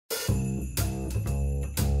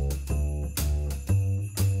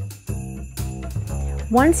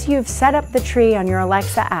Once you've set up the tree on your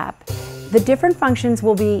Alexa app, the different functions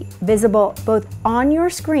will be visible both on your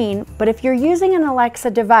screen, but if you're using an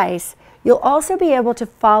Alexa device, you'll also be able to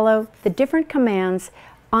follow the different commands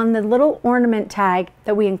on the little ornament tag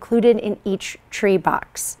that we included in each tree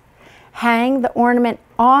box. Hang the ornament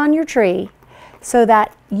on your tree so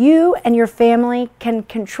that you and your family can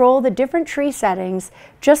control the different tree settings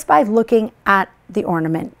just by looking at the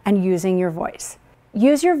ornament and using your voice.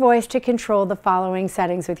 Use your voice to control the following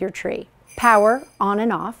settings with your tree: power, on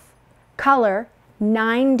and off; color,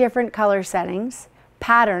 9 different color settings;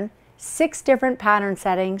 pattern, 6 different pattern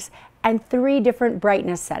settings; and 3 different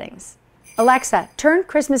brightness settings. Alexa, turn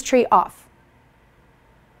Christmas tree off.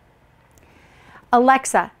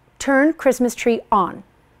 Alexa, turn Christmas tree on.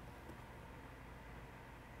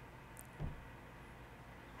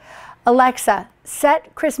 Alexa,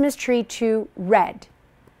 set Christmas tree to red.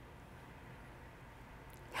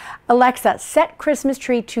 Alexa, set Christmas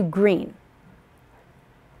tree to green.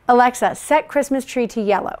 Alexa, set Christmas tree to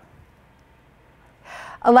yellow.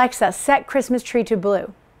 Alexa, set Christmas tree to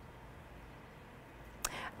blue.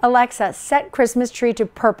 Alexa, set Christmas tree to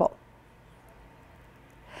purple.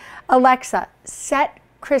 Alexa, set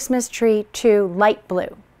Christmas tree to light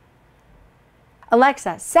blue.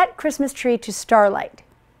 Alexa, set Christmas tree to starlight.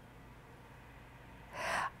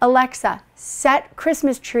 Alexa, set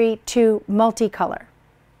Christmas tree to multicolor.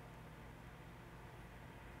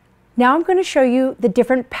 Now I'm going to show you the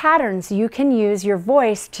different patterns you can use your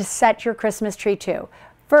voice to set your Christmas tree to.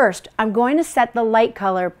 First, I'm going to set the light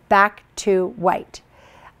color back to white.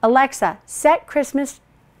 Alexa, set Christmas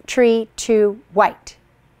tree to white.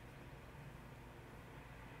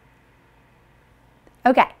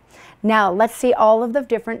 Okay, now let's see all of the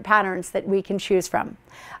different patterns that we can choose from.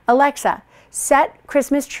 Alexa, set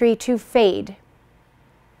Christmas tree to fade.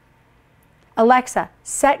 Alexa,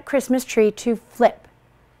 set Christmas tree to flip.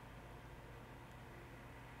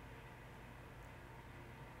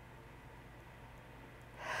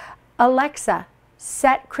 Alexa,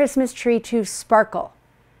 set Christmas tree to sparkle.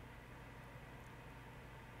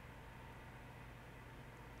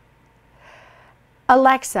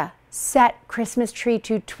 Alexa, set Christmas tree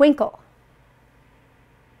to twinkle.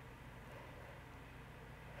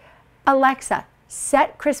 Alexa,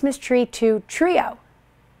 set Christmas tree to trio.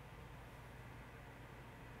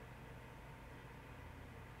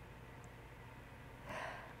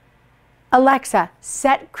 Alexa,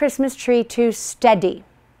 set Christmas tree to steady.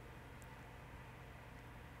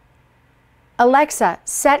 Alexa,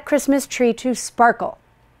 set Christmas tree to sparkle.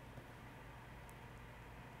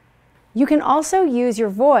 You can also use your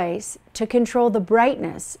voice to control the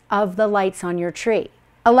brightness of the lights on your tree.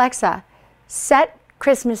 Alexa, set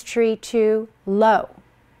Christmas tree to low.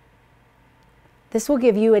 This will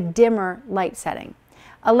give you a dimmer light setting.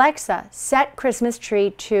 Alexa, set Christmas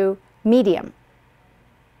tree to medium.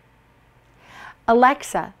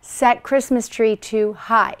 Alexa, set Christmas tree to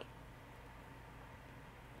high.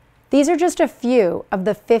 These are just a few of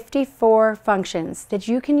the 54 functions that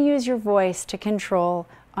you can use your voice to control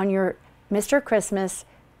on your Mr. Christmas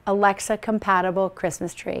Alexa compatible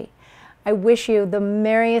Christmas tree. I wish you the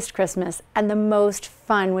merriest Christmas and the most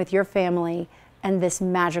fun with your family and this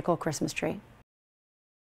magical Christmas tree.